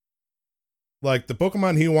Like, the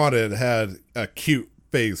Pokemon he wanted had a cute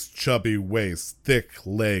face, chubby waist, thick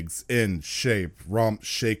legs, in shape, romp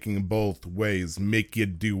shaking both ways, make you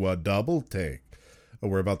do a double take. Oh,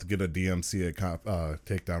 we're about to get a DMCA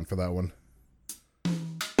takedown for that one.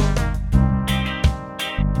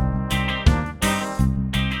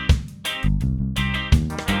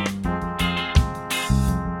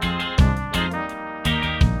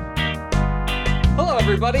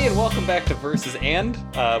 Everybody, and welcome back to Versus And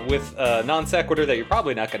with a non sequitur that you're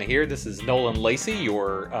probably not going to hear. This is Nolan Lacey,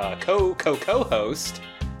 your co-host,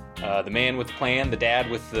 the man with the plan, the dad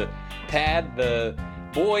with the pad, the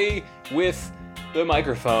boy with the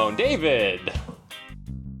microphone, David.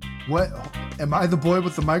 What? Am I the boy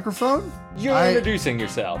with the microphone? You're introducing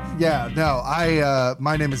yourself. Yeah, no,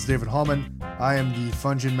 my name is David Hallman. I am the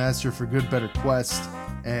Fungeon Master for Good Better Quest,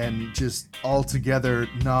 and just altogether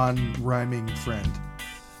non-rhyming friend.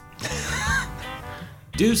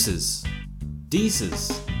 Deuces.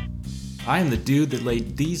 Deeces. I am the dude that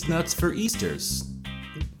laid these nuts for Easters.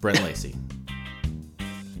 Brent Lacey.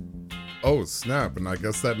 Oh, snap. And I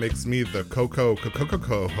guess that makes me the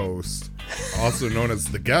co-host, also known as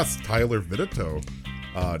the guest, Tyler Vidito.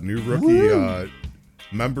 New rookie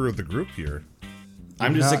member of the group here.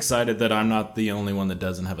 I'm just excited that I'm not the only one that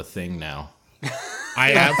doesn't have a thing now.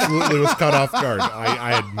 I absolutely was caught off guard.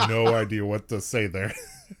 I had no idea what to say there.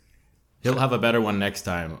 He'll have a better one next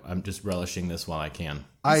time. I'm just relishing this while I can.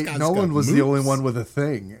 Nolan was the only one with a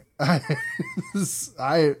thing. I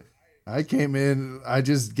came in, I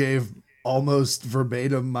just gave almost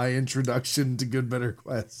verbatim my introduction to Good Better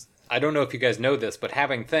Quest. I don't know if you guys know this, but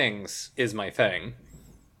having things is my thing.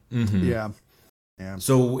 Mm-hmm. Yeah.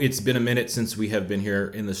 So it's been a minute since we have been here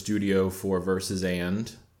in the studio for Versus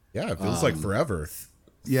And. Yeah, it feels like forever.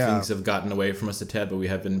 Yeah. Things have gotten away from us a tad, but we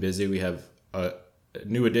have been busy. We have a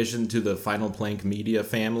new addition to the Final Plank Media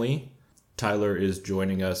family. Tyler is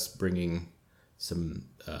joining us, bringing some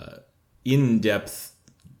in-depth,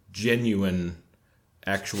 genuine,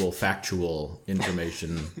 actual, factual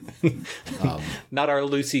information. Not our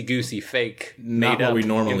loosey-goosey fake, not made-up what we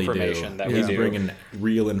normally information do. that He's we do. bringing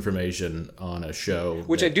real information on a show.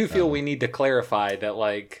 Which I do feel we need to clarify that,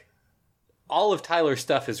 like, all of Tyler's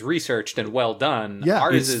stuff is researched and well done. Yeah,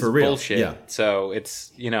 ours it's is for real. bullshit. Yeah. So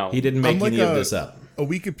it's, He didn't make I'm like any of this up. A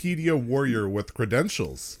Wikipedia warrior with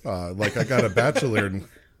credentials. Like, I got a bachelor in...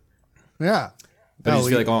 Yeah. But I just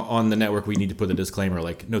feel like on the network we need to put a disclaimer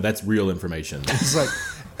like, no, that's real information. It's like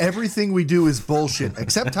everything we do is bullshit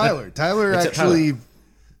except Tyler. Tyler Except actually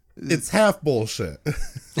It's half bullshit.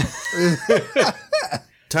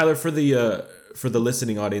 Tyler, for the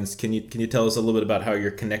listening audience, can you tell us a little bit about how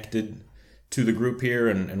you're connected to the group here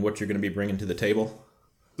and what you're going to be bringing to the table?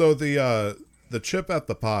 So the chip at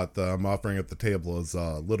the pot that I'm offering at the table is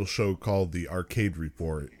a little show called The Arcade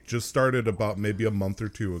Report. Just started about maybe a month or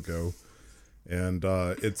two ago. And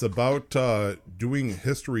it's about doing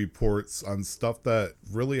history reports on stuff that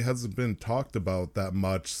really hasn't been talked about that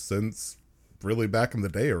much since really back in the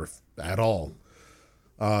day or at all.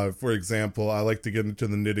 For example, I like to get into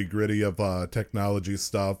the nitty-gritty of technology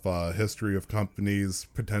stuff, history of companies,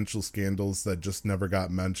 potential scandals that just never got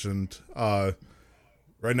mentioned.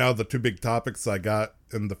 Right now, the two big topics I got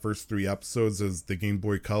in the first 3 episodes is the Game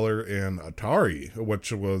Boy Color and Atari,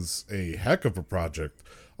 which was a heck of a project.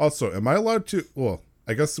 Also, am I allowed to... Well,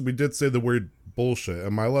 I guess we did say the word bullshit.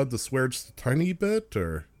 Am I allowed to swear just a tiny bit,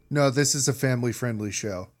 or... No, this is a family-friendly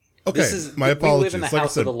show. Okay, my apologies. We live in the Like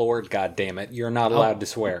house of the Lord, goddammit. You're not allowed to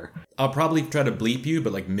swear. I'll probably try to bleep you,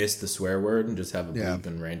 but like miss the swear word and just have a Yeah. bleep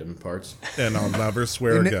in random parts. And I'll never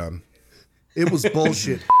swear And again. It was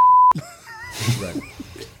bullshit. Right.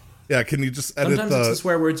 Yeah, can you just edit Sometimes it's the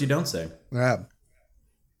swear words you don't say. Yeah.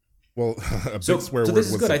 Well, a big So swear word this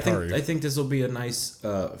is was good. Atari. I think this will be a nice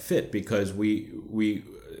fit because we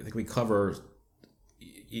I think we cover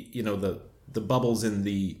the bubbles in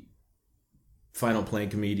the Final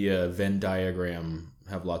Plank Media Venn diagram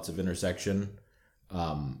have lots of intersection,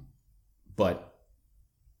 but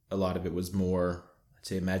a lot of it was more, I'd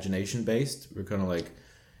say, imagination based. We're kind of like,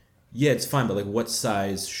 yeah, it's fine, but like, what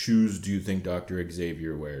size shoes do you think Dr.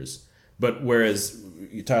 Xavier wears? But whereas,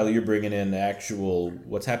 Tyler, you're bringing in actual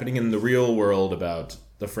what's happening in the real world about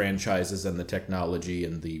the franchises and the technology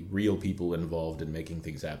and the real people involved in making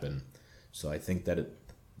things happen. So I think that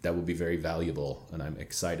that will be very valuable, and I'm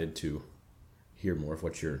excited to hear more of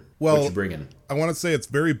what you're bringing. I want to say it's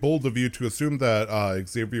very bold of you to assume that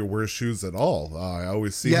Xavier wears shoes at all. I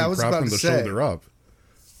always see him crop from the shoulder up.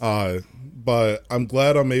 But I'm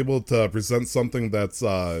glad I'm able to present something that's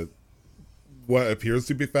what appears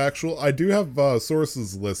to be factual. I do have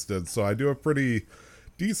sources listed, so I do have pretty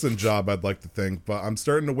decent job, I'd like to think, but I'm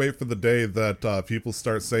starting to wait for the day that people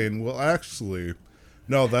start saying, well, actually,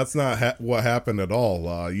 no, that's not what happened at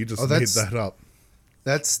all. You just made that up.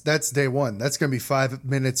 That's day one. That's going to be 5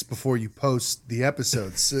 minutes before you post the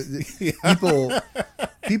episodes.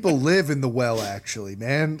 People live in the well, actually,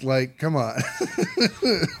 man. Like, come on.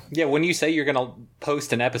 Yeah, when you say you're going to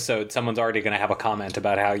post an episode, someone's already going to have a comment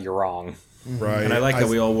about how you're wrong. Right. And I like that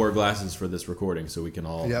we all wore glasses for this recording, so we can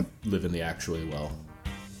all Yep. live in the actually well.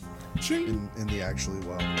 in the actually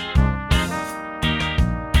well.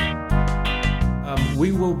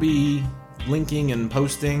 We will be linking and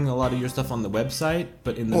posting a lot of your stuff on the website,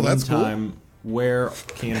 but in the that's meantime, where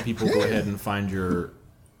can people go ahead and find your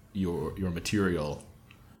material?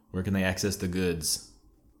 Where can they access the goods?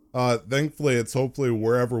 Thankfully, it's hopefully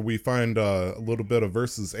wherever we find a little bit of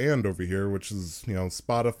Versus and over here, which is,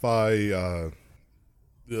 Spotify,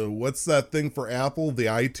 what's that thing for Apple? The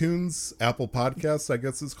iTunes? Apple Podcasts, I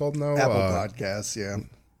guess it's called now? Apple Podcasts, yeah.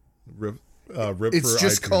 Rip It's for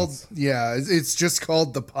just iTunes. it's just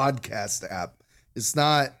called the podcast app. It's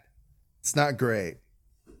not great.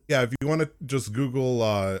 Yeah, if you want to just Google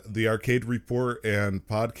the Arcade Report and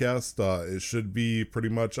podcast, it should be pretty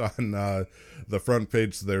much on the front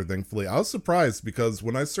page there, thankfully. I was surprised because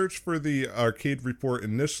when I searched for the Arcade Report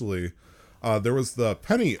initially, there was the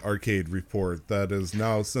Penny Arcade Report that is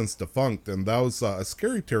now since defunct, and that was a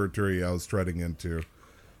scary territory I was treading into.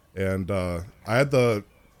 And I had to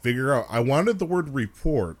figure out, I wanted the word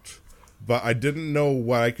report, but I didn't know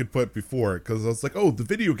what I could put before it, because I was like, oh, the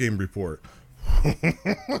video game report.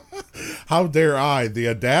 How dare I, the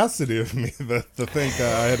audacity of me to think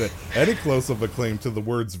I had any close of a claim to the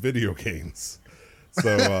words video games.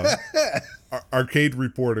 So, Arcade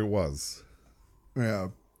Report it was. Yeah.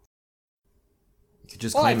 You could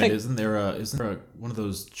just Well, claim I think- it. Isn't there one of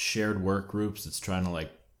those shared work groups that's trying to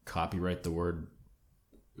like copyright the word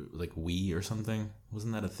like we or something?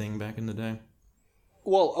 Wasn't that a thing back in the day?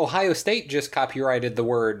 Well, Ohio State just copyrighted the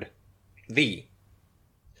word "the."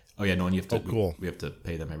 Oh yeah, no, and you have to. cool. We have to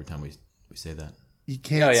pay them every time we say that. You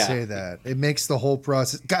can't Oh, yeah. say that. It makes the whole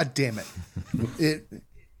process. God damn it! It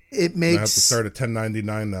I have to makes. start at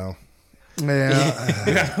 $10.99 now.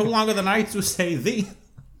 Yeah. No longer than I to say the.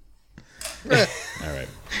 All right.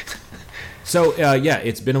 So yeah,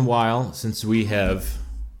 it's been a while since we have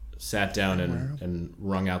sat down and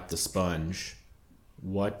wrung out the sponge.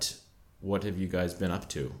 What have you guys been up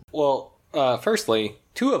to? Well, firstly,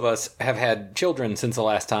 two of us have had children since the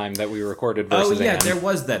last time that we recorded Oh Versus yeah, and. there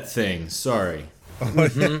was that thing. Sorry,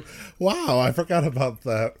 Wow, I forgot about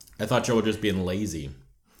that. I thought y'all were just being lazy.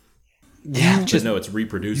 Yeah, Just no, it's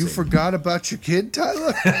reproducing. You forgot about your kid,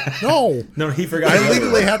 Tyler? No, No, he forgot. I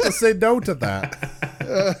legally have to say no to that.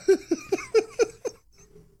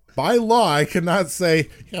 By law, I cannot say,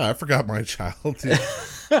 yeah, I forgot my child.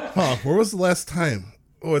 Huh, where was the last time?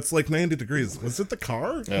 Oh, it's like 90 degrees. Was it the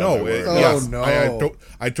car? No. Yes, no.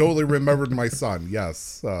 I totally remembered my son.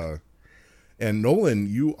 Yes. And Nolan,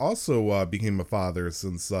 you also became a father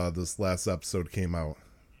since this last episode came out.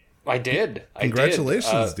 I did.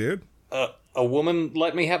 Congratulations, dude. A woman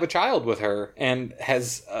let me have a child with her and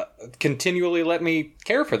has continually let me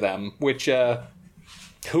care for them, which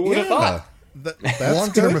who would have thought? That's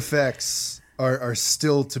Long-term good. effects are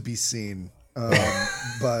still to be seen,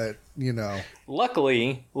 but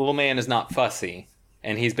Luckily, little man is not fussy,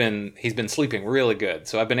 and he's been sleeping really good.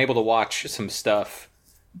 So I've been able to watch some stuff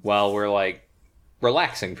while we're like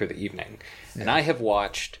relaxing for the evening. And I have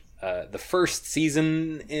watched the first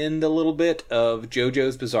season and a little bit of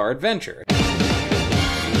JoJo's Bizarre Adventure. A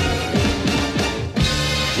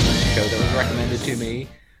show that was recommended to me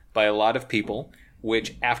by a lot of people,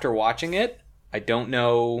 which after watching it, I don't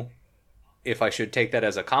know if I should take that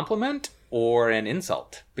as a compliment or an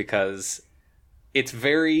insult, because it's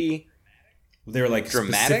very They're like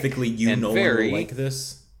dramatic specifically you and no very- longer like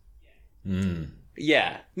this.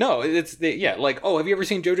 yeah. No, it's like, oh, have you ever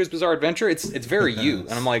seen JoJo's Bizarre Adventure? It's very you.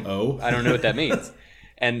 And I'm like, Oh. I don't know what that means.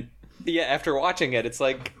 And yeah, after watching it, it's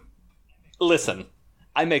like, listen,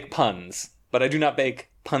 I make puns, but I do not make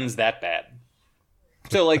puns that bad.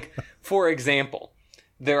 So like, for example,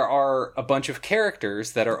 there are a bunch of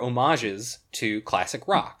characters that are homages to classic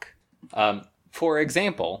rock. For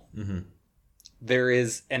example, there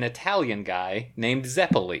is an Italian guy named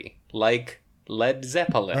Zeppeli, like Led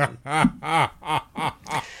Zeppelin.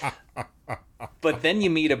 But then you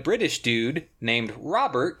meet a British dude named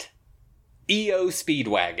Robert E.O.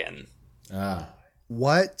 Speedwagon.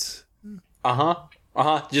 what?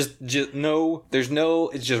 Just no, there's no,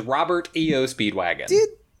 it's just Robert E.O. Speedwagon.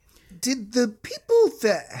 Did the people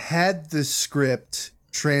that had the script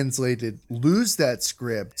translated lose that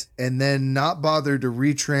script and then not bother to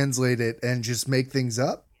retranslate it and just make things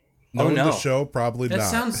up? Knowing no. the show, probably That not.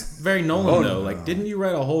 sounds very Nolan though. Like, didn't you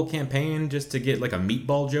write a whole campaign just to get like a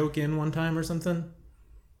meatball joke in one time or something?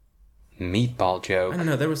 Meatball joke. I don't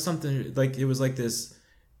know. There was something like it was like this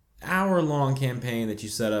hour-long campaign that you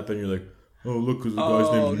set up, and you're like, "Oh, look, because the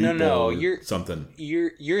guy's name is Meatball." No, or you're something.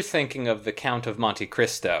 You're thinking of the Count of Monte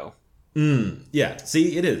Cristo. Yeah.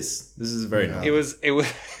 See, it is. This is very Nolan. It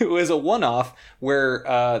was a one-off where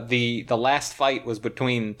the last fight was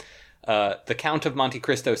between the Count of Monte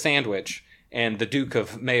Cristo sandwich and the Duke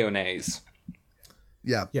of Mayonnaise.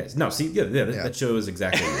 Yeah. Yes. No. See. Yeah. That show is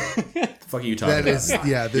exactly what the fuck are you talking That about? is,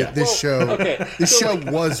 yeah. This show, okay. this show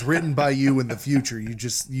was written by you in the future.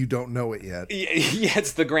 You don't know it yet. Yeah,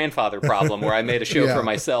 it's the grandfather problem where I made a show Yeah. for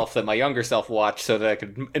myself that my younger self watched so that I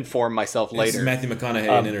could inform myself This later. is Matthew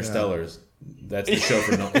McConaughey in Interstellars. That's the show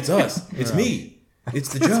for Nolan. It's us. It's me.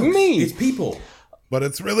 It's the jokes. me. It's people. But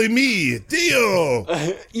it's really me, Dio.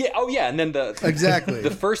 Yeah. Oh, yeah. And then Exactly. the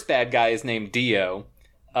first bad guy is named Dio,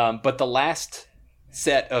 but the last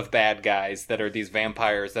set of bad guys that are these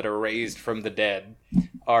vampires that are raised from the dead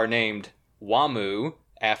are named Wamu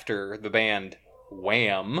after the band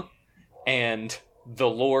Wham, and the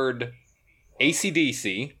Lord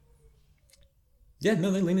AC/DC, Yeah.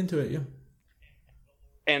 No, they lean into it. Yeah.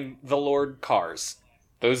 and the Lord Cars.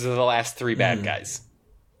 Those are the last three bad guys.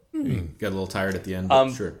 Got a little tired at the end.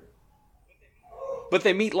 But sure. But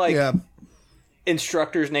they meet like Yeah.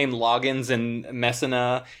 instructors named Loggins and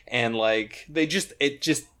Messina, and like it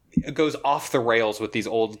just goes off the rails with these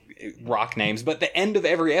old rock names. But the end of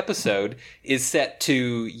every episode is set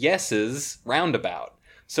to Yes's roundabout.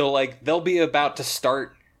 So like they'll be about to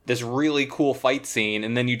start this really cool fight scene,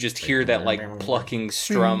 and then you just hear that like plucking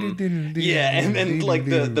strum. Yeah, and then like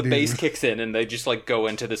the bass kicks in, and they just like go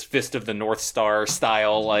into this Fist of the North Star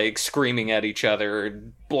style, like screaming at each other,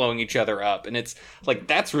 blowing each other up, and it's like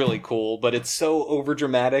that's really cool. But it's so over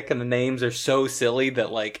dramatic, and the names are so silly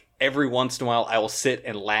that like every once in a while I will sit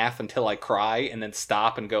and laugh until I cry, and then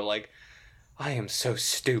stop and go like, I am so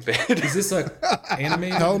stupid. Is this like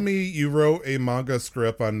animated? Tell me you wrote a manga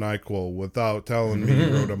script on NyQuil without telling me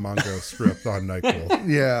you wrote a manga script on NyQuil.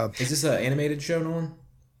 Yeah. Is this an animated show, Nolan?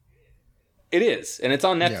 It is, and it's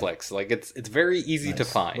on Netflix. Like it's very easy to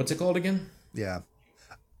find. What's it called again? Yeah.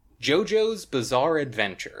 JoJo's Bizarre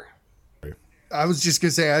Adventure. I was just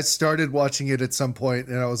gonna say I started watching it at some point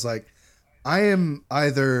and I was like, I am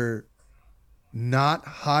either not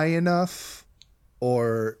high enough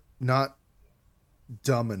or not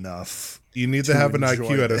dumb enough. You need to have an enjoy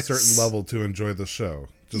IQ at a this. certain level to enjoy the show.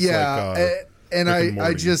 Just Yeah, and Rick and I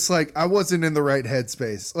Morty. just like I wasn't in the right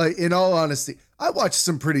headspace. Like in all honesty, I watched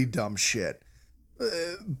some pretty dumb shit,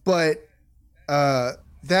 but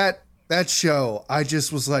that show, I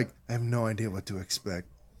just was like, I have no idea what to expect.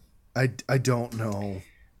 I don't know.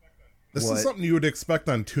 This what? is something you would expect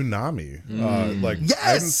on Toonami. Like I Yes!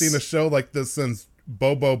 haven't seen a show like this since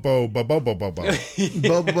Bo Bo Bo Bo Bo Bo Bo Bo.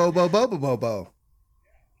 Bo bo bo bo bo bo bo.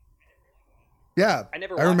 Yeah, I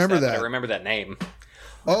never watched remember that, that. but I remember that name.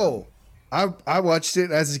 Oh, I watched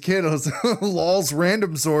it as a kid. I was LOL's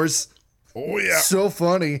random source. Oh yeah. So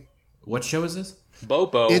funny. What show is this?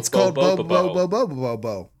 Bobo. It's called Bo Bo Bo Bo Bo Bo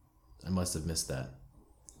Bo. I must have missed that.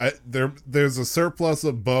 There's a surplus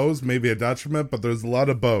of bows, maybe a detriment, but there's a lot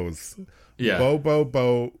of bows. Yeah. Bo Bo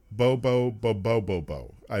Bo Bo Bo Bo Bo Bo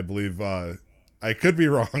Bo. I believe I could be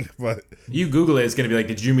wrong, but You Google it, it's gonna be like,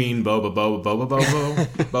 did you mean boba boba boba boba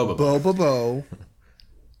boba Bo Bo Bo.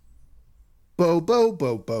 Bo Bo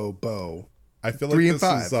Bo Bo Bo. I feel 3 like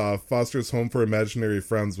and this is Foster's Home for Imaginary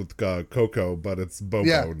Friends with Coco, but it's Bobo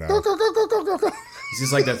Yeah. now. Go go go go go go go. Is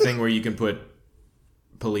this like that thing where you can put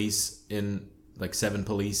police in, like 7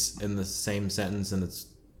 police in the same sentence, and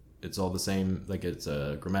it's all the same, like it's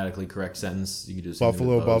a grammatically correct sentence? You can do the same thing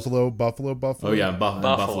Buffalo, with those. Buffalo, Buffalo, Buffalo. Oh yeah,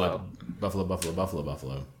 Buffalo.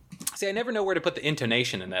 Buffalo. See, I never know where to put the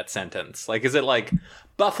intonation in that sentence. Like, is it like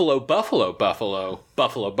Buffalo, Buffalo, Buffalo,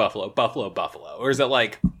 Buffalo, Buffalo, Buffalo, Buffalo? Or is it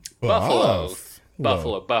like Buffalo,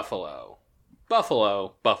 Buffalo, Buffalo,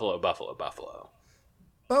 Buffalo, Buffalo, Buffalo, Buffalo?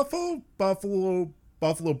 Buffalo, Buffalo,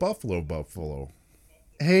 Buffalo, Buffalo, Buffalo.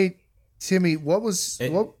 Hey, Timmy, what was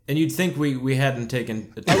what? And you'd think we hadn't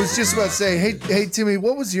taken. I was just about to say, hey, Timmy,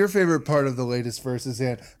 what was your favorite part of the latest Versus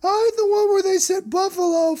and the one where they said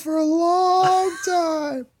Buffalo for a long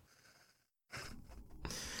time.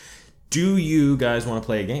 Do you guys want to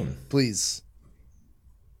play a game? Please.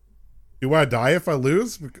 Do I die if I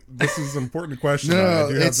lose? This is an important question. No, I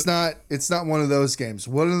do have it's not. It's not one of those games.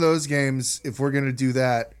 One of those games, if we're gonna do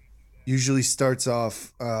that, usually starts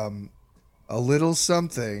off a little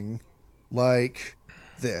something like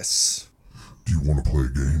this. Do you want to play a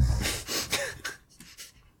game?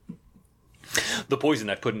 The poison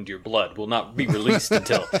I put into your blood will not be released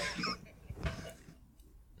until.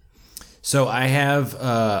 So I have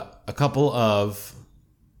a couple of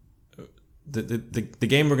the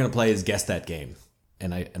game we're gonna play is Guess That Game,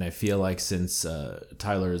 and I feel like since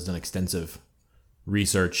Tyler has done extensive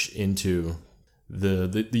research into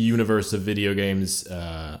the universe of video games,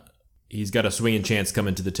 he's got a swinging chance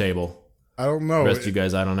coming to the table. I don't know. The rest of you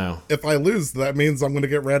guys, I don't know. If I lose, that means I'm going to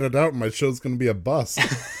get ratted out and my show's going to be a bust.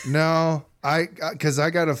 No, because I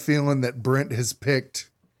got a feeling that Brent has picked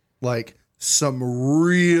like some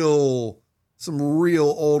real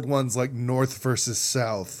old ones like North versus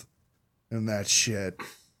South and that shit.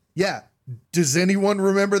 Yeah. Does anyone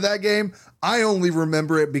remember that game? I only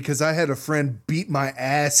remember it because I had a friend beat my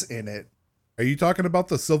ass in it. Are you talking about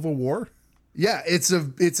the Civil War? Yeah, it's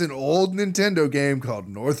an old Nintendo game called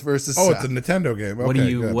North versus Oh, South. it's a Nintendo game. Okay,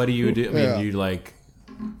 What do you good. do? I mean, Yeah. you like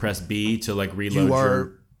press B to like reload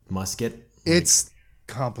your musket? It's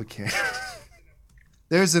complicated.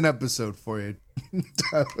 There's an episode for you,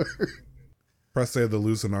 Tyler. Press A to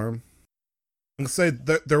lose an arm. I'm going to say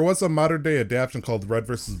there was a modern day adaptation called Red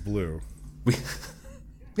versus Blue.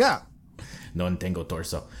 Yeah. Non tengo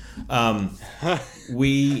torso.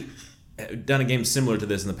 We have done a game similar to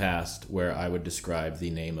this in the past where I would describe the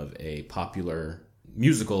name of a popular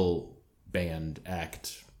musical band,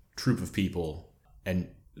 act, troupe of people, and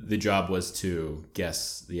the job was to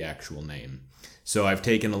guess the actual name. So I've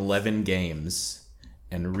taken 11 games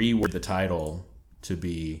and reworded the title to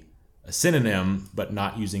be a synonym, but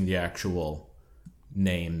not using the actual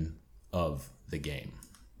name of the game.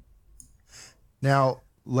 Now,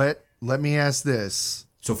 let me ask this.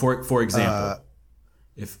 So for example,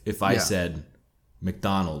 if I yeah. said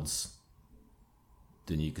McDonald's,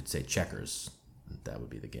 then you could say checkers. That would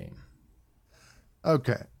be the game.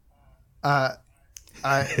 Okay.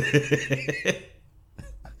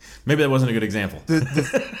 Maybe that wasn't a good example.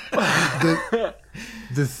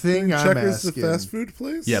 The thing I'm Checkers, the asking. fast food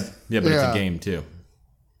place? Yep. Yeah, but it's Yeah. a game too.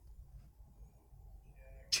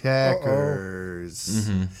 Checkers.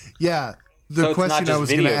 Mm-hmm. Yeah. The So it's not question I just was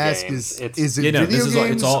going to video ask games, is it's- it Yeah, no, video this is all.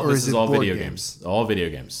 games It's all. or This is is it all board video games? games. All video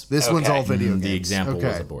games. This one's Okay. all video games. The example was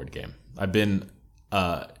Okay. a board game. I've been.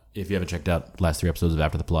 If you haven't checked out the last 3 episodes of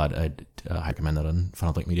After the Plot, I'd recommend that on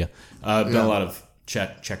Final Blink Media. I've done a lot of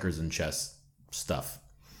checkers and chess stuff.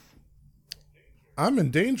 I'm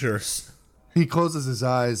in danger. He closes his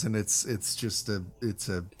eyes and it's just a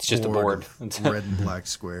board. of red and black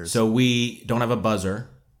squares. So we don't have a buzzer,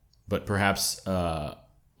 but perhaps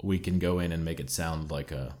we can go in and make it sound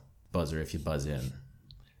like a buzzer if you buzz in.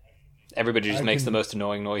 Everybody just makes the most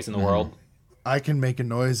annoying noise in the world. I can make a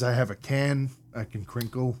noise. I have a can. I can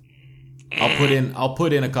crinkle. I'll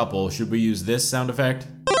put in a couple. Should we use this sound effect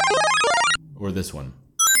or this one?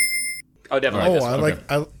 Oh, definitely. Oh, this I one.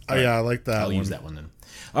 like I like that I'll one. use that one then.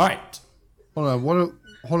 All right.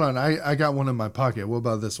 Hold on. I got one in my pocket. What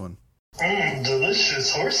about this one?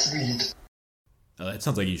 Delicious horse meat. That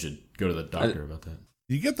sounds like you should go to the doctor about that.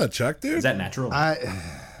 You get that check, dude? Is that natural?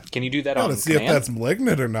 Can you do that I on gotta see command? if that's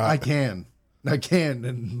malignant or not. I can,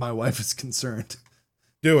 and my wife is concerned.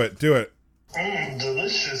 Do it.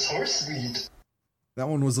 Delicious horse meat. That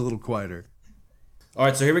one was a little quieter. All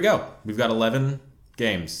right, so here we go. We've got 11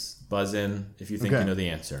 games. Buzz in if you think Okay. you know the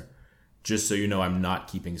answer. Just so you know, I'm not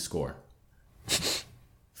keeping score.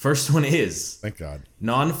 First one is Thank God.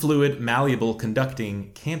 non-fluid, malleable,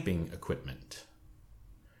 conducting camping equipment.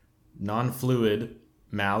 Non-fluid,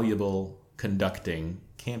 malleable, conducting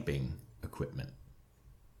camping equipment.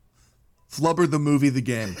 Flubber the movie, the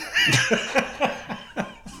game.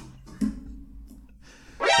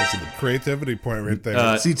 That's a creativity point right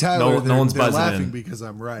there. See, Tyler, no one's they're buzzing laughing in. because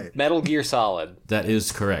I'm right. Metal Gear Solid. That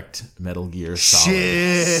is correct. Metal Gear Solid.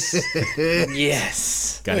 Shit.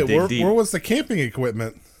 Yes. Gotta Hey, dig where deep. was the camping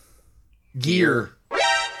equipment? Gear,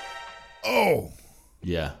 Oh.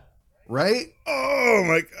 Yeah. right? Oh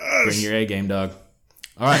my gosh. Bring your A game, dog.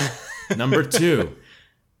 All right. Number 2.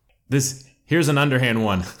 Here's an underhand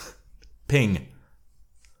one. Ping.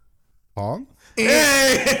 Pong?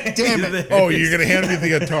 Damn it. Oh, you're gonna hand me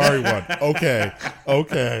the Atari one. Okay.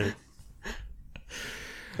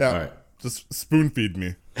 Yeah. All right. Just spoon feed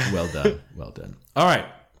me. Well done. Well done. All right.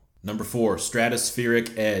 Number 4,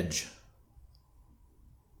 stratospheric edge.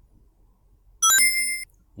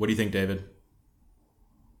 What do you think, David?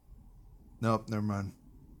 Nope, never mind.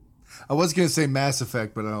 I was going to say Mass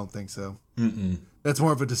Effect, but I don't think so. That's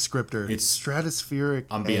more of a descriptor. It's- stratospheric.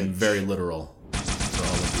 I'm being edge. very literal for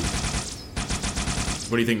all of you.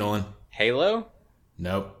 What do you think, Nolan? Halo?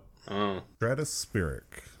 Nope. Oh. Stratospheric.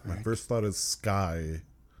 My first thought is sky.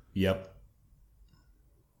 Yep.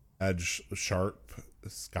 Edge Sharp,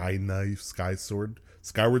 Sky Knife, Sky Sword,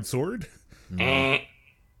 Skyward Sword. Well,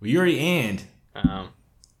 you already and.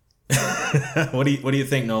 What do you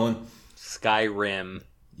think, Nolan? Skyrim.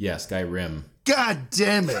 Yeah, Skyrim. God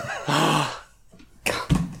damn it!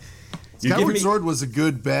 Skyward Sword was a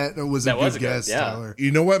good bet. It was a good guess, Tyler.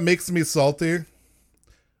 You know what makes me salty?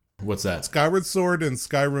 What's that? Skyward Sword and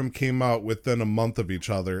Skyrim came out within a month of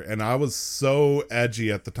each other, and I was so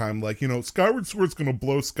edgy at the time. Like, Skyward Sword's gonna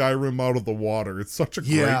blow Skyrim out of the water. It's such a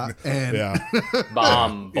great,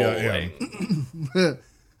 bomb bowling.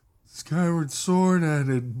 Skyward Sword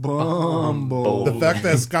added bomb bowling. The fact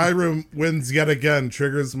that Skyrim wins yet again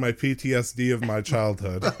triggers my PTSD of my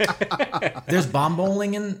childhood. There's bomb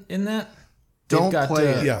bowling in that. Don't play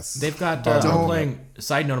it. Yes. They've got. I'm playing.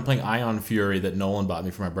 Side note: I'm playing Ion Fury that Nolan bought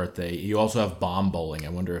me for my birthday. You also have bomb bowling. I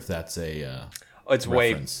wonder if that's a. It's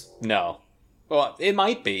reference. No. Well, it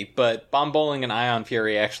might be, but bomb bowling and Ion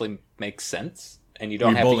Fury actually makes sense, and you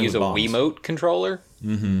don't have to use a Wiimote controller.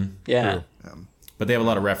 Mm-hmm. Yeah. But they have a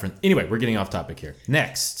lot of reference. Anyway, we're getting off topic here.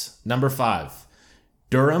 Next, number 5,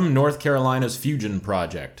 Durham, North Carolina's fusion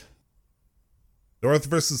project. North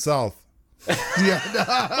versus South.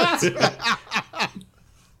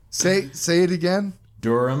 Say it again.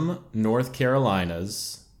 Durham, North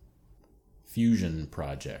Carolina's fusion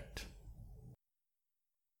project.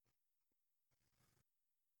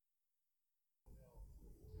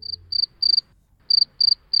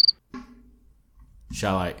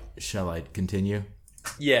 Shall I continue?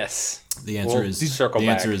 Yes. The answer is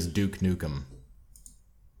Duke Nukem.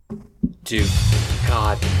 Duke.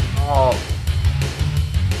 God. Oh.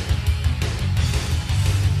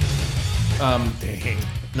 Dang.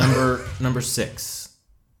 Number 6.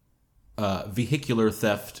 Vehicular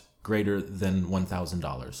theft greater than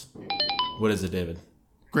 $1,000. What is it, David?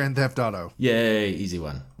 Grand Theft Auto. Yay, easy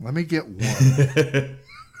one. Let me get one.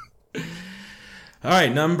 All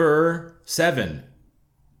right, number 7.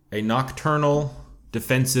 A nocturnal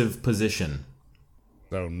defensive position.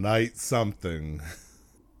 So night something.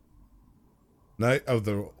 Night of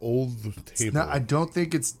the old table. I don't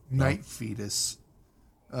think it's Night Fetus.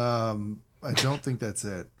 I don't think that's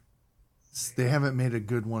it. They haven't made a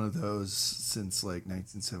good one of those since like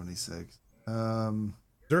 1976. Is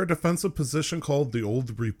there a defensive position called the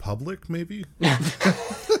Old Republic, maybe?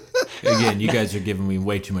 Again, you guys are giving me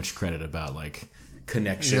way too much credit about like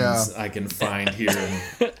connections I can find here.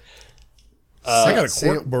 I got a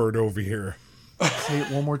cork bird over here. Say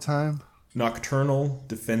it one more time. Nocturnal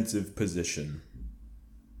defensive position.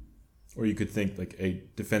 Or you could think like a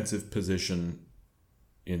defensive position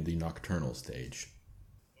in the nocturnal stage.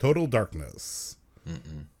 Total Darkness.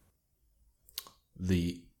 Mm-mm.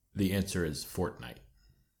 The answer is Fortnite.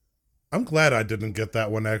 I'm glad I didn't get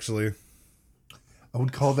that one, actually. I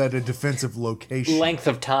would call that a defensive location. Length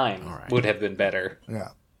of time would have been better. Yeah.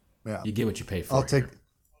 You get what you pay for.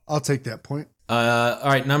 I'll take that point. All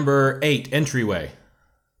right, number 8, entryway.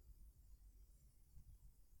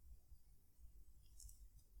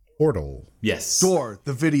 Portal. Yes. Door,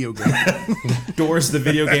 the video game. Doors, the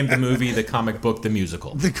video game, the movie, the comic book, the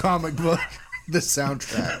musical. The comic book, the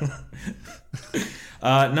soundtrack.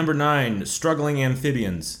 Number 9, struggling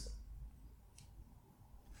amphibians.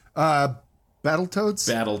 Battletoads?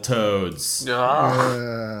 Battletoads.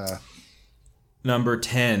 Number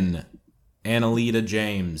 10, Annalita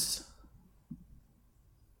James.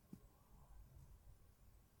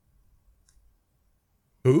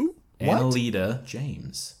 Who? Annalita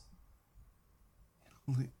James.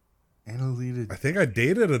 Annalita. I think I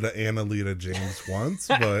dated an Annalita James once,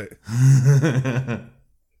 but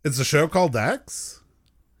it's a show called X?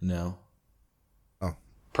 No. Oh.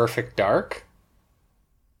 Perfect Dark?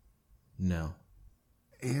 No.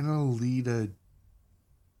 Annalita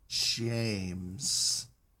James.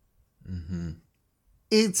 Mm-hmm.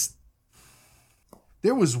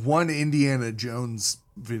 There was one Indiana Jones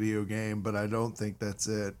video game, but I don't think that's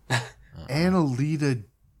it. Annalita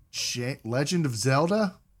Legend of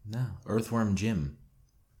Zelda? No. Earthworm Jim.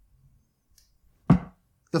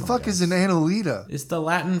 The fuck is an Annalita? It's the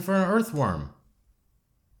Latin for an earthworm.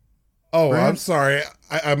 Oh, Right? I'm sorry.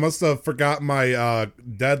 I must have forgot my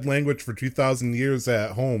dead language for 2,000 years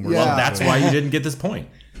at home. Or Yeah. Well, that's why you didn't get this point.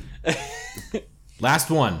 Last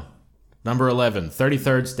one. Number 11,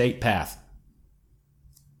 33rd State Path.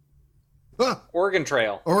 Oregon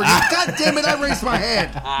Trail. Oregon. God damn it, I raised my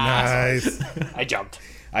hand. Nice. I jumped.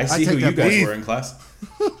 I see who take you that guys point. were in class.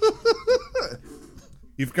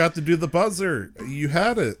 You've got to do the buzzer. You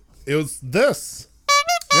had it. It was this.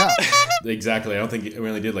 Yeah. Exactly. I don't think we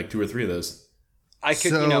only did like 2 or 3 of those. I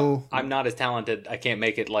could, So- I'm not as talented. I can't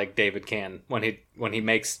make it like David can when he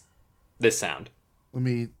makes this sound. Let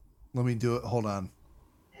me do it. Hold on.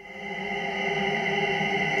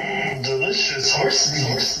 Delicious horse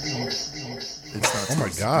meat. It's not Oh my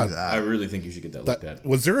supposed to God. do I that. really think you should get that looked at.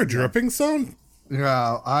 Was there a dripping sound?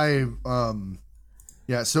 Yeah,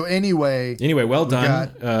 yeah. So anyway, Anyway, well done.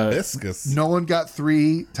 Viscous. Nolan got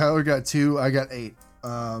 3, Tyler got 2, I got 8.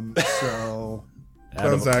 So out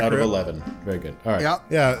of sounds accurate. 11. Very good. All right. yeah.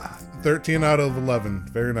 Yeah, 13 out of 11.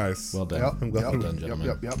 Very nice. Well done. Yep, I'm glad well we- done, yep,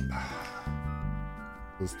 gentlemen. yep.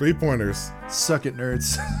 Those 3-pointers. Suck it,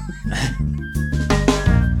 nerds.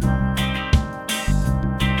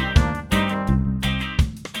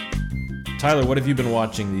 Tyler, what have you been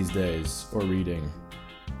watching these days or reading?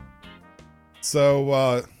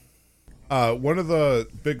 So, one of the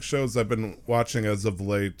big shows I've been watching as of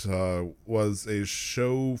late was a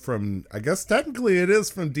show from, I guess technically it is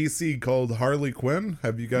from DC, called Harley Quinn.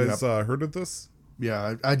 Have you guys heard of this?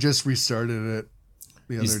 Yeah, I just restarted it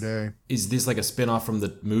the other day. Is this like a spin-off from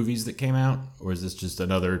the movies that came out? Or is this just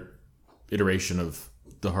another iteration of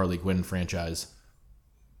the Harley Quinn franchise?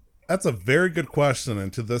 That's a very good question,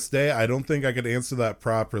 and to this day, I don't think I could answer that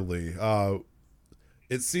properly.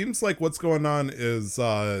 It seems like what's going on is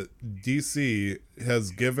DC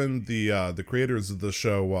has given the creators of the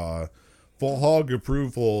show full hog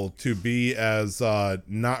approval to be as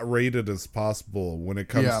not rated as possible when it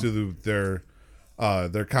comes to their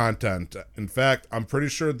content. In fact, I'm pretty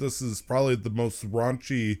sure this is probably the most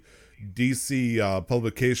raunchy DC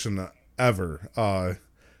publication ever.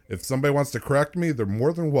 If somebody wants to correct me, they're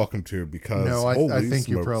more than welcome to, because No, I holy think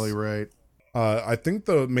you're smokes. probably right. I think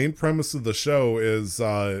the main premise of the show is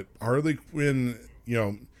Harley Quinn.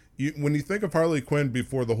 When you think of Harley Quinn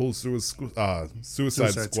before the whole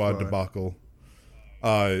Suicide Squad debacle,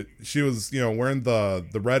 she was wearing the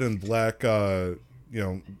red and black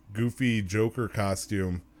goofy Joker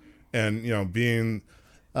costume, and being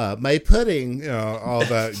my pudding, all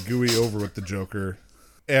that gooey over with the Joker.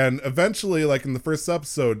 And eventually, like in the first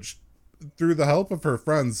episode, through the help of her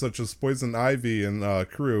friends such as Poison Ivy and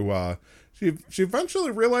crew, she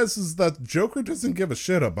eventually realizes that Joker doesn't give a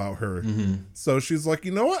shit about her. Mm-hmm. So she's like,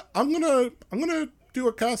 you know what? I'm gonna do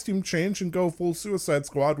a costume change and go full Suicide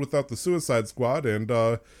Squad without the Suicide Squad, and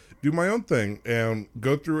do my own thing and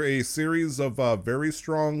go through a series of very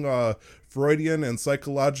strong Freudian and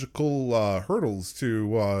psychological hurdles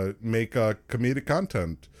to make comedic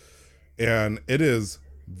content. And it is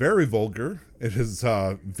very vulgar. It is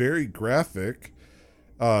very graphic.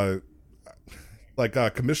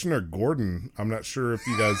 Commissioner Gordon, I'm not sure if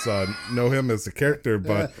you guys know him as a character,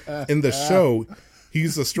 but in the show,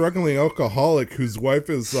 he's a struggling alcoholic whose wife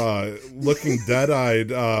is looking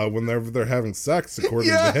dead-eyed whenever they're having sex,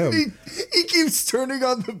 according to him. He keeps turning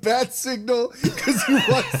on the bat signal because he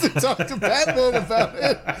wants to talk to Batman about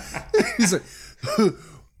it. He's like,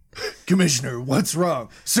 Commissioner, what's wrong?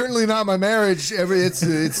 Certainly not my marriage. It's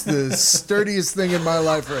the sturdiest thing in my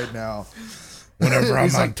life right now. Whenever I'm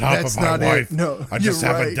He's on like, top "That's of my not it." wife, No, I just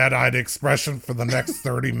you're have a right. dead-eyed expression for the next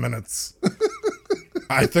 30 minutes.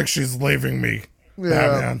 I think she's leaving me.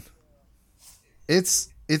 Batman. It's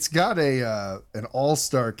got an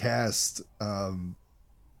all-star cast.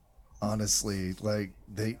 Honestly, like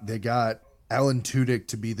they got Alan Tudyk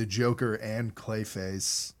to be the Joker and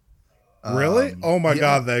Clayface. Really? Oh my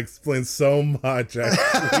God, that explains so much,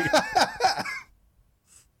 actually.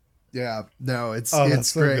 Yeah, no, it's That's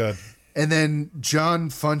so great. good. And then John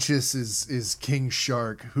Funches is King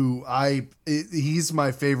Shark, who he's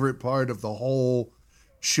my favorite part of the whole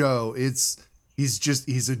show. He's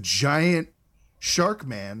a giant shark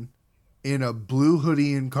man in a blue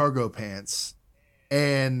hoodie and cargo pants,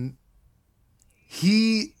 and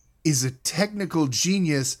he is a technical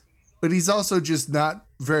genius, but he's also just not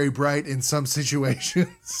very bright in some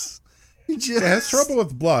situations. He just It has trouble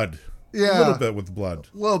with blood. Yeah. A little bit with blood.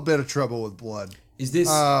 A little bit of trouble with blood. Is this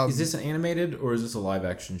animated or is this a live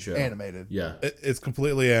action show? Animated. Yeah. It's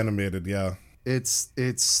completely animated, yeah. It's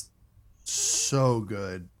so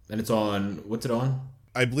good. And it's on, what's it on?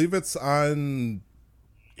 I believe it's on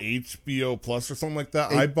HBO Plus or something like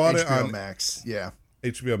that. I bought it HBO on Max. Yeah.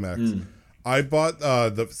 HBO Max. I bought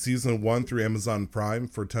the season 1 through Amazon Prime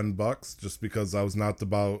for $10 just because I was not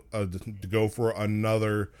about to go for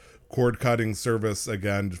another cord-cutting service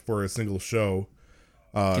again for a single show.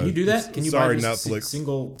 Can you do that? Can you sorry, buy just Netflix.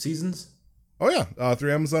 single seasons? Oh yeah,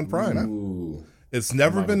 through Amazon Prime. Ooh. It's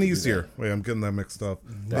never might been have to do easier. Wait, I'm getting that mixed up.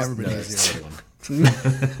 Never been that's easier. the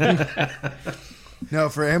one. No,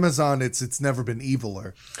 for Amazon, it's never been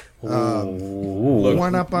eviler. Look,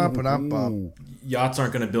 One up. yachts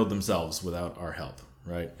aren't going to build themselves without our help.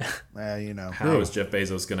 right? You know. How is Jeff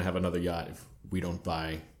Bezos going to have another yacht if we don't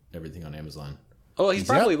buy everything on Amazon? Well, he's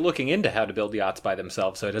probably looking into how to build yachts by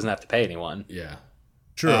themselves, so he doesn't have to pay anyone. Yeah.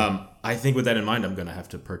 True. I think with that in mind, I'm going to have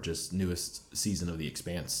to purchase newest season of The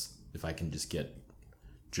Expanse if I can just get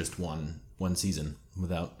just one season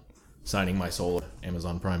without signing my soul to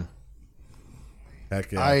Amazon Prime.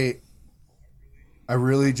 Heck yeah. I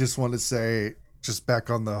really just want to say, just back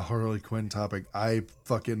on the Harley Quinn topic, I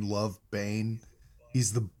fucking love Bane.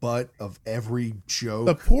 He's the butt of every joke.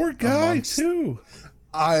 The poor guy too.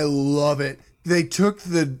 I love it. They took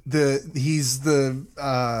he's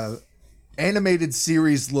the animated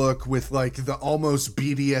series look with like the almost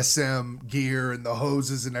BDSM gear and the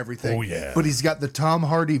hoses and everything. Oh yeah. But he's got the Tom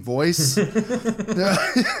Hardy voice.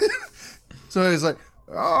 So he's like,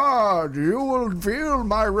 you will feel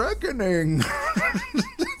my reckoning.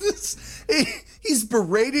 He's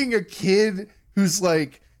berating a kid who's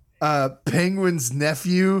like Penguin's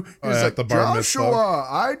nephew. He's at like, the bar mitzvah. Joshua,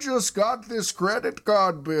 I just got this credit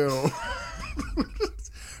card bill.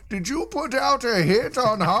 Did you put out a hit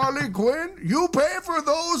on Harley Quinn? You pay for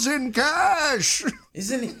those in cash.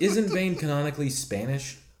 Isn't Bane canonically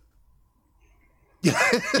Spanish?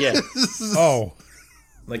 Yeah. Oh.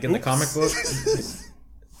 Like in the comic book?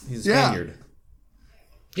 He's a Spaniard.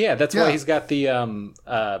 Yeah, that's why he's got the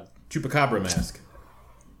Chupacabra mask.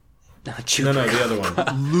 No, Chupa. the other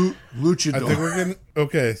one. Luchador. I think we're getting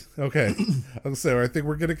okay. I'll say I think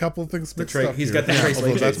we're getting a couple of things mixed up. He's here. got the Trace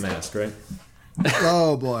Although Legends mask, right?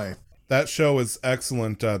 Oh boy. That show is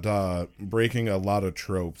excellent at breaking a lot of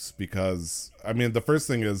tropes because, I mean, the first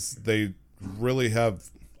thing is they really have,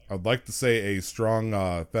 I'd like to say, a strong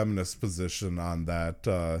feminist position on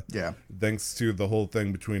that. Yeah. Thanks to the whole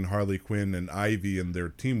thing between Harley Quinn and Ivy and their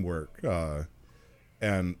teamwork.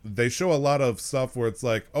 And they show a lot of stuff where it's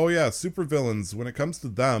like, oh yeah, supervillains, when it comes to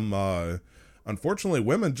them, unfortunately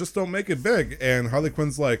women just don't make it big. And Harley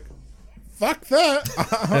Quinn's like, fuck that.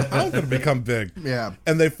 I'm going to become big. Yeah.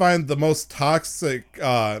 And they find the most toxic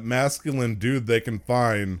masculine dude they can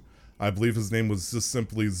find. I believe his name was just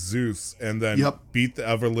simply Zeus. And then beat the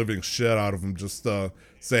ever-living shit out of him. Just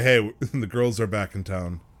say, hey, the girls are back in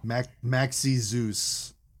town. Maxie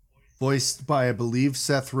Zeus. Voiced by, I believe,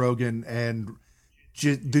 Seth Rogen. And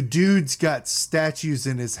the dude's got statues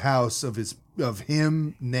in his house of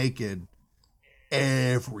him naked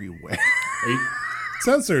everywhere.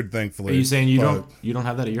 Censored, thankfully. Are you saying you don't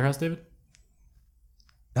have that at your house, David?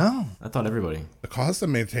 No. I thought everybody. The cost of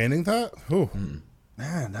maintaining that? Ooh.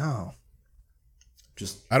 Man, no.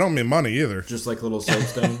 I don't mean money either. Just like little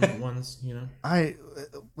soapstone ones, you know?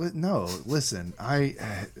 No, listen, I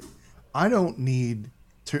don't need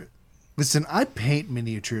to. Listen, I paint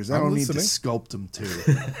miniatures. I don't need to sculpt them too.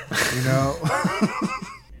 You know?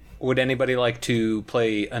 Would anybody like to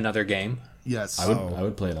play another game? Yes. I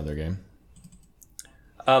would play another game.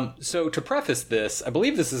 So to preface this, I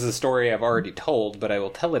believe this is a story I've already told, but I will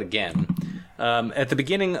tell it again. At the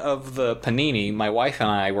beginning of the Panini, my wife and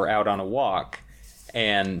I were out on a walk,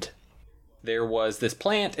 and there was this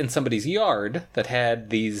plant in somebody's yard that had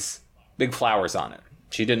these big flowers on it.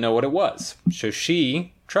 She didn't know what it was. So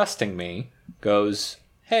she, trusting me, goes,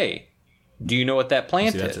 hey, do you know what that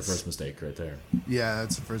plant is? That's your first mistake right there. Yeah,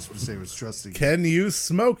 that's the first mistake, was trusting. Can you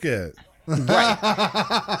smoke it?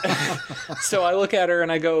 Right. So I look at her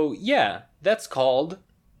and I go, yeah, that's called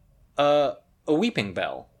a weeping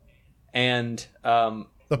bell. And The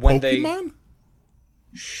when Pokemon?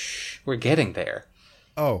 Shh, we're getting there.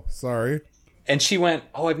 Oh, sorry. And she went,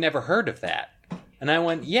 oh, I've never heard of that. And I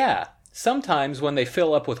went, yeah, sometimes when they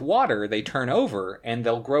fill up with water, they turn over and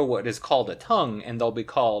they'll grow what is called a tongue, and they'll be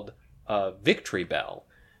called a victory bell.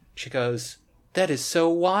 She goes, that is so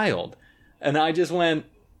wild. And I just went,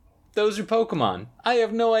 those are Pokemon. I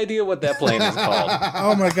have no idea what that plant is called.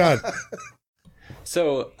 Oh my god.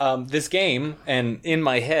 So this game, and in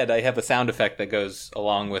my head I have a sound effect that goes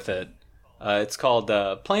along with it. It's called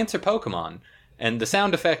Plants or Pokemon. And the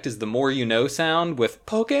sound effect is the more you know sound with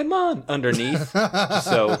Pokemon underneath.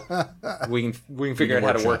 So we can figure out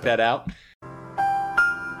how to work that out.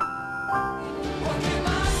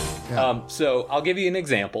 So I'll give you an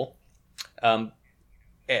example. The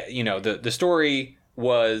story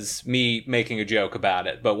was me making a joke about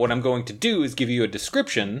it, but what I'm going to do is give you a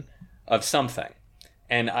description of something.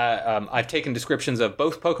 And I've taken descriptions of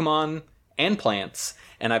both Pokemon and plants,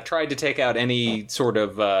 and I've tried to take out any sort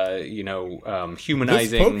of, humanizing...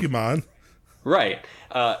 This Pokemon? Right.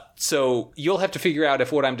 So you'll have to figure out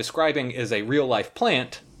if what I'm describing is a real-life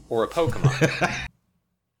plant or a Pokemon.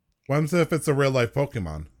 What if it's a real-life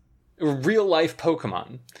Pokemon? Real-life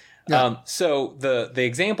Pokemon. Yeah. So the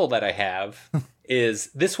example that I have is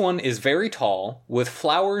this one is very tall with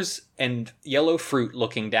flowers and yellow fruit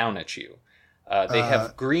looking down at you. They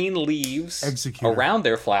have green leaves Executor. around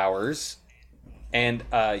their flowers and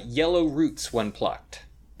yellow roots when plucked.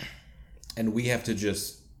 And we have to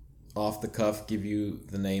just, off the cuff, give you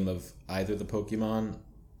the name of either the Pokemon.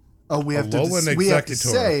 Oh, we have Alolan we have to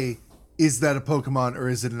Executor. say, is that a Pokemon or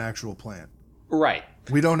is it an actual plant? Right.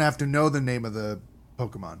 We don't have to know the name of the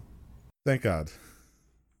Pokemon. Thank God.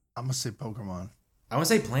 I'm gonna say Pokemon. I want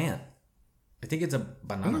to say plant. I think it's a I'm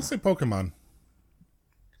banana. gonna say Pokemon.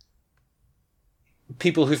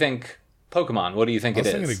 People who think Pokemon, what do you think I it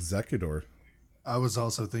was thinking is? Executor. I was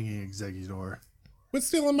also thinking Executor. Quit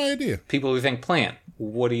stealing my idea. People who think plant,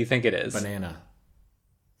 what do you think it is? Banana.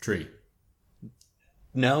 Tree.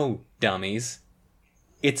 No, dummies.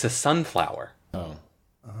 It's a sunflower. Oh.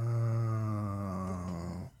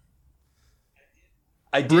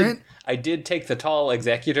 Brent? I did take the tall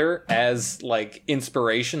Executor as like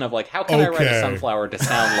inspiration of like how can I write a Okay. sunflower to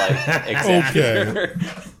sound like Executor?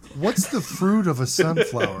 What's the fruit of a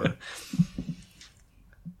sunflower?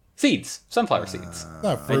 Seeds, sunflower seeds.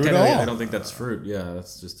 Not fruit Technically, at I all. don't think that's fruit. Yeah,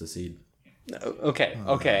 that's just a seed. Okay.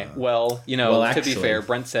 Well, you know, Well, to be actually- fair,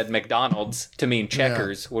 Brent said McDonald's to mean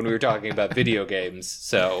checkers when we were talking about video games.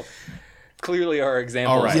 So clearly our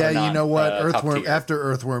examples All right. are Yeah, not, you know what? top Earthworm tier. after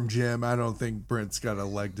Earthworm Jim, I don't think Brent's got a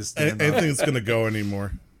leg to stand on. Anything's gonna go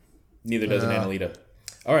anymore. Neither does an Annalita.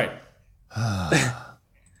 All right.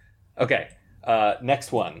 Okay,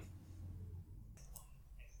 next one.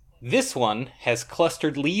 This one has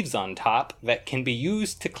clustered leaves on top that can be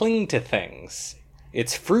used to cling to things.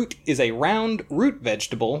 Its fruit is a round root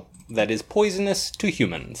vegetable that is poisonous to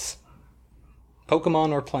humans.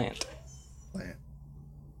 Pokemon or plant? Plant.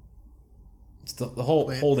 It's the whole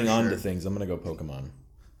Plant holding for on sure. to things. I'm going to go Pokemon.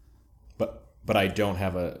 But I don't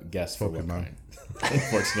have a guess for what Pokemon. kind.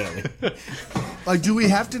 Unfortunately. Like, do we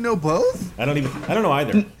have to know both? I don't know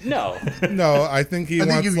either. No. No, I think he I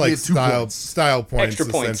think wants you can like get 2 style points. style points Extra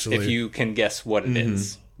points essentially. if you can guess what it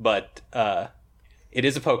is. But it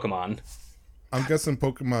is a Pokemon. I'm guessing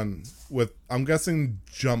Pokemon with I'm guessing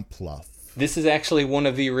Jumpluff. This is actually one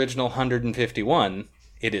of the original 151.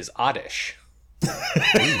 It is Oddish.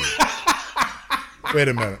 Wait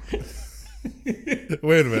a minute.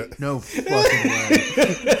 Wait a minute. No fucking way.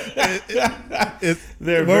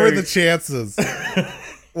 They're What were very- the chances?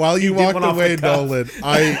 While you did walked one off away, the cuff. Nolan,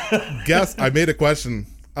 I made a question.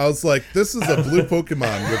 I was like, this is a blue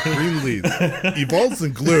Pokemon with green leaves. Evolves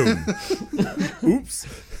in gloom. Oops.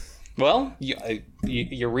 Well,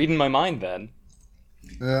 you're reading my mind then.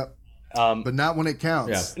 Yeah. But not when it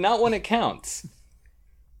counts. Yeah. Not when it counts.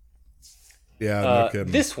 Yeah, no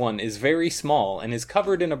kidding. This one is very small and is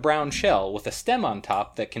covered in a brown shell with a stem on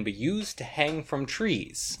top that can be used to hang from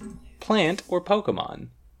trees. Plant or Pokemon?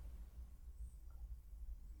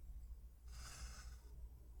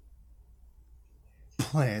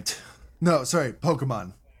 Plant. No, sorry,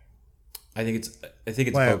 Pokemon. I think it's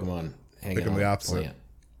Plant. Pokemon hanging Thinking on the a opposite. plant.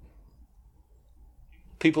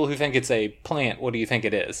 People who think it's a plant, what do you think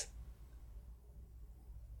it is?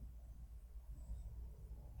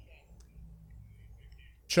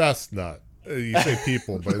 Chestnut. You say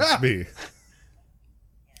people, but it's me.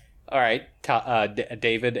 All right,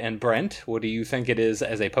 David and Brent, what do you think it is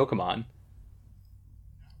as a Pokemon?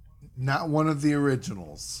 Not one of the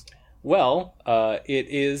originals. Well, it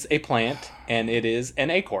is a plant, and it is an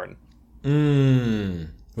acorn.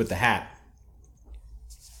 With the hat.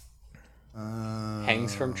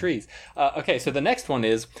 Hangs from trees. Okay, so the next one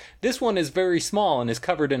is, this one is very small and is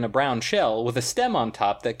covered in a brown shell with a stem on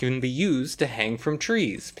top that can be used to hang from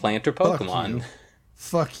trees. Plant or Pokemon?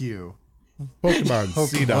 Fuck you. Pokemon.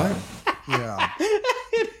 Seedot. Yeah.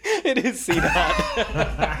 It is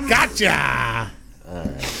Seedot. Gotcha!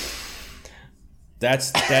 That's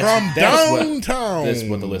From that downtown. is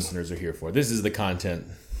what the listeners are here for. This is the content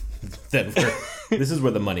this is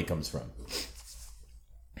where the money comes from.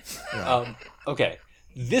 Okay,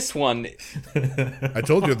 this one, I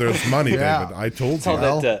told you there's money, Yeah. David. I told all you.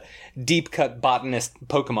 Well- that deep cut botanist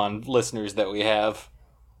Pokemon listeners that we have.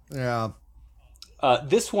 Yeah.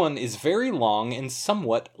 This one is very long and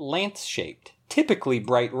somewhat lance-shaped, typically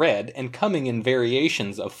bright red and coming in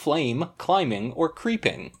variations of flame, climbing, or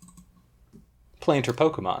creeping. Plant or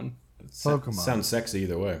Pokemon? Pokemon. Sounds sexy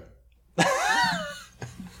either way.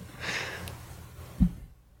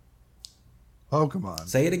 Pokemon.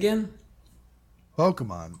 Say it again?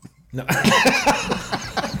 Pokemon. No.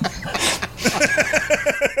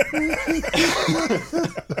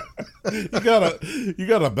 You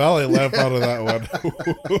got a belly laugh out of that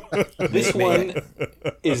one. This one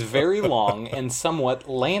is very long and somewhat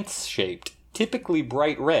lance-shaped, typically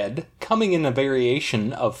bright red, coming in a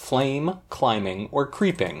variation of flame, climbing, or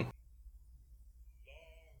creeping.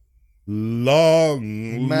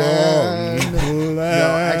 Long. No,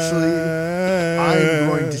 actually, I'm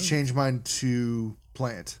going to change mine to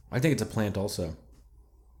plant. I think it's a plant also.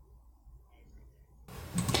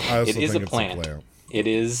 I also It is think a it's plant. It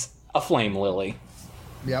is a flame lily.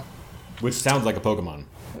 Yep. Which sounds like a Pokemon.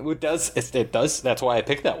 It does. It does. That's why I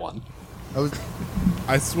picked that one.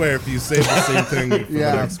 I swear, if you say the same thing for the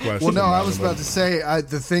next question. Well, no, I was would- about to say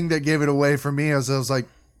the thing that gave it away for me is I was like,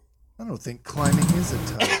 I don't think climbing is a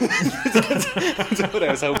type. That's what I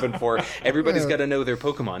was hoping for. Everybody's got to know their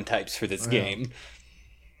Pokemon types for this game.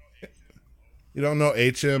 You don't know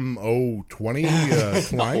HMO20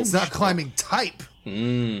 climb? It's not climbing type.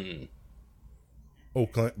 Oh,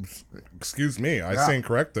 excuse me. I stand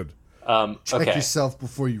corrected. Check Okay. yourself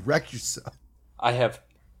before you wreck yourself. I've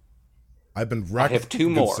been wrecked. have two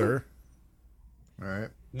good more. Sir. All right.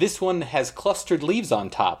 This one has clustered leaves on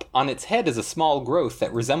top. On its head is a small growth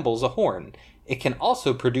that resembles a horn. It can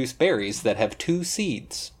also produce berries that have 2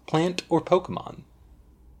 seeds. Plant or Pokemon?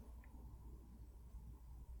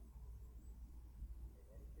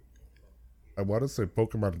 I want to say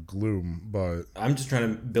Pokemon Gloom, but I'm just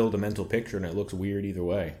trying to build a mental picture, and it looks weird either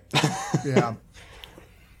way. Yeah.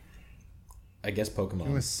 I guess I'm going to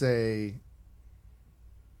Pokemon. say.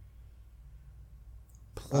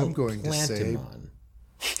 I'm going to say Plantimon.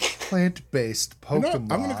 plant-based know,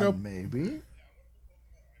 Pokemon. I'm gonna go- Maybe.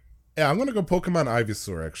 yeah, I'm gonna go Pokemon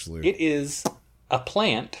Ivysaur. Actually, It is a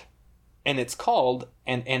plant, and it's called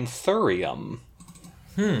an Anthurium.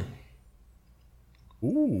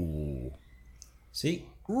 ooh, See?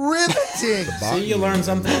 Riveting. See, you learn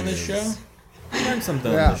something on this show? You learn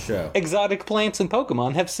something Yeah. on this show. Exotic plants and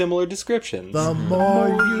Pokemon have similar descriptions. the more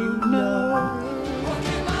you know.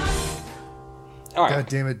 All right, God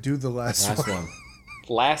damn it! Do the last Last one. one.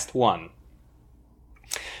 last one.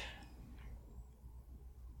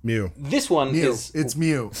 Mew. This one Mew. is It's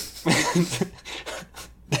Mew.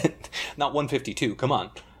 not 152. Come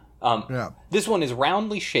on. Yeah. This one is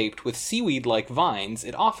roundly shaped with seaweed-like vines.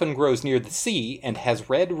 It often grows near the sea and has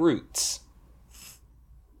red roots.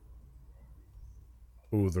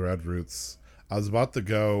 Ooh, the red roots. I was about to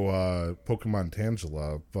go Pokemon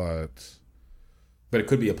Tangela, but But it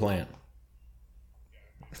could be a plant.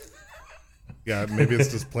 yeah, maybe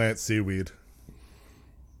it's just plant seaweed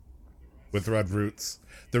with red roots.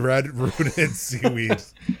 The red rooted seaweed.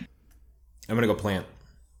 I'm going to go plant.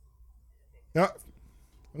 Yeah,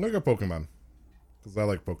 I'm gonna go Pokemon because I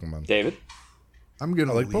like Pokemon. David? I'm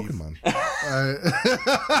gonna I like leave. Pokemon.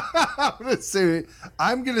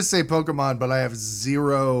 I'm gonna say Pokemon, but I have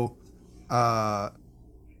zero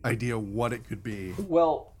idea what it could be.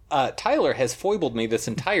 Well, Tyler has foibled me this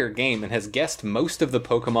entire game and has guessed most of the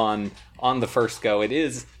Pokemon on the first go. It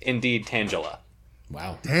is indeed Tangela.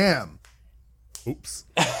 Wow. Damn. Oops.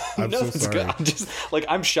 I'm so it's sorry. good. I'm just like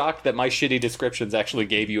I'm shocked that my shitty descriptions actually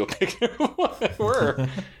gave you a picture of what they were.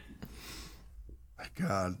 My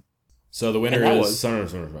God. So the winner And that is was-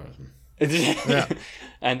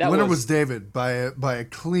 And that Winner was, was David by a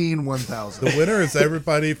clean 1,000. The winner is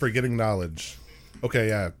everybody for getting knowledge. Okay,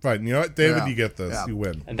 yeah, fine. You know what, David, Yeah. you get this. Yeah. You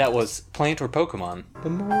win. and that was plant or Pokemon. The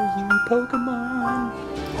more you Pokemon.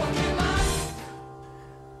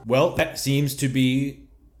 Well, that seems to be.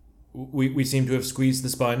 We seem to have squeezed the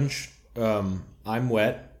sponge. I'm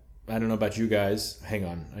wet. I don't know about you guys. Hang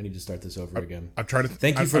on. I need to start this over again. I'm trying to.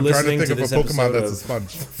 Thank you I'm, for I'm trying to listening think to of this a Pokemon episode that's a of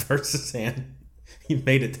sponge. Versus Hand. You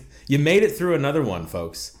made it. You made it through another one,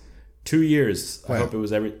 folks. 2 years. I hope it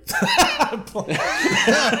was every.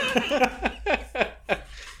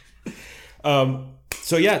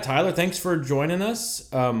 So yeah, Tyler, thanks for joining us.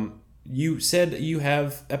 You said you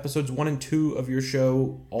have episodes 1 and 2 of your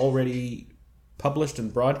show already published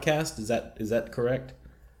and broadcast. Is that correct?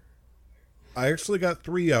 I actually got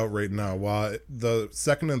 3 out right now. While the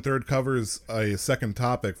second and third covers a second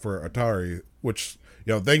topic for Atari, which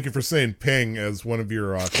thank you for saying "ping" as one of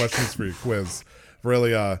your questions for your quiz.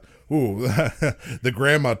 Really, the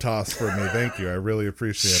grandma toss for me. Thank you. I really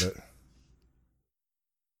appreciate it.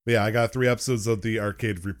 But yeah, I got 3 episodes of the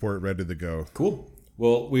Arcade Report ready to go. Cool.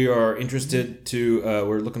 Well, we are interested to.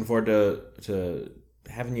 We're looking forward to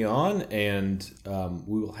having you on, and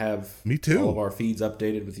we will have Me too. all of our feeds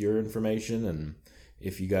updated with your information. And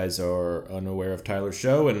if you guys are unaware of Tyler's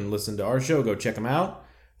show and listen to our show, go check them out.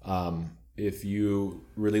 If you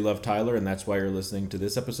really love Tyler and that's why you're listening to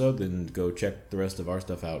this episode, then go check the rest of our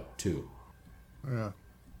stuff out too.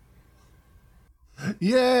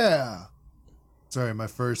 Yeah. Sorry, my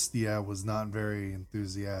first was not very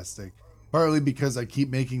enthusiastic. Partly because I keep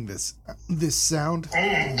making this sound.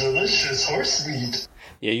 Delicious horse meat.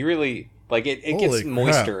 Yeah, you really like it. It Holy gets crap.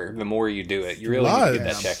 moister the more you do it. You really need to get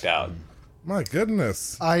that checked out. My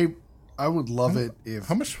goodness. I would love it if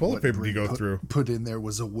How much toilet what paper do you Bree go through? Put in there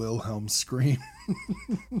was a Wilhelm scream.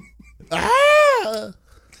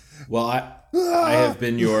 Well, I have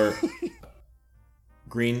been your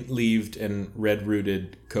green-leaved and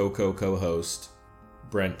red-rooted co-host,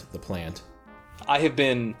 Brent the Plant. I have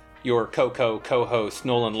been your co-host,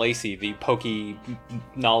 Nolan Lacey, the pokey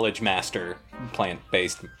knowledge master,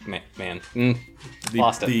 plant-based man.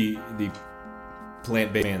 Lost it. The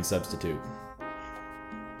plant-based man substitute.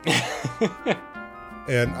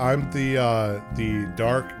 And I'm the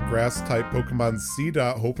dark grass type Pokemon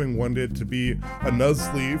C-Dot, hoping one day to be a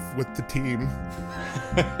Nuzleaf with the team.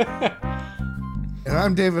 And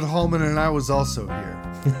I'm David Hallman, and I was also here.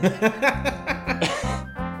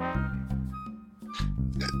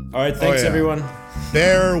 All right, thanks yeah. everyone.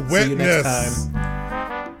 Bear witness. See you next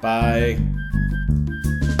time. Bye.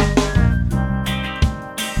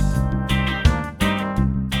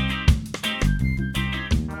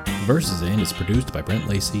 Versus In is produced by Brent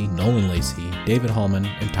Lacey, Nolan Lacey, David Hallman,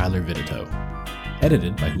 and Tyler Vidito.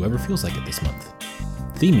 Edited by whoever feels like it this month.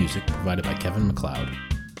 Theme music provided by Kevin MacLeod.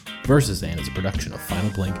 Versus In is a production of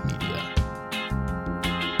Final Blank Media.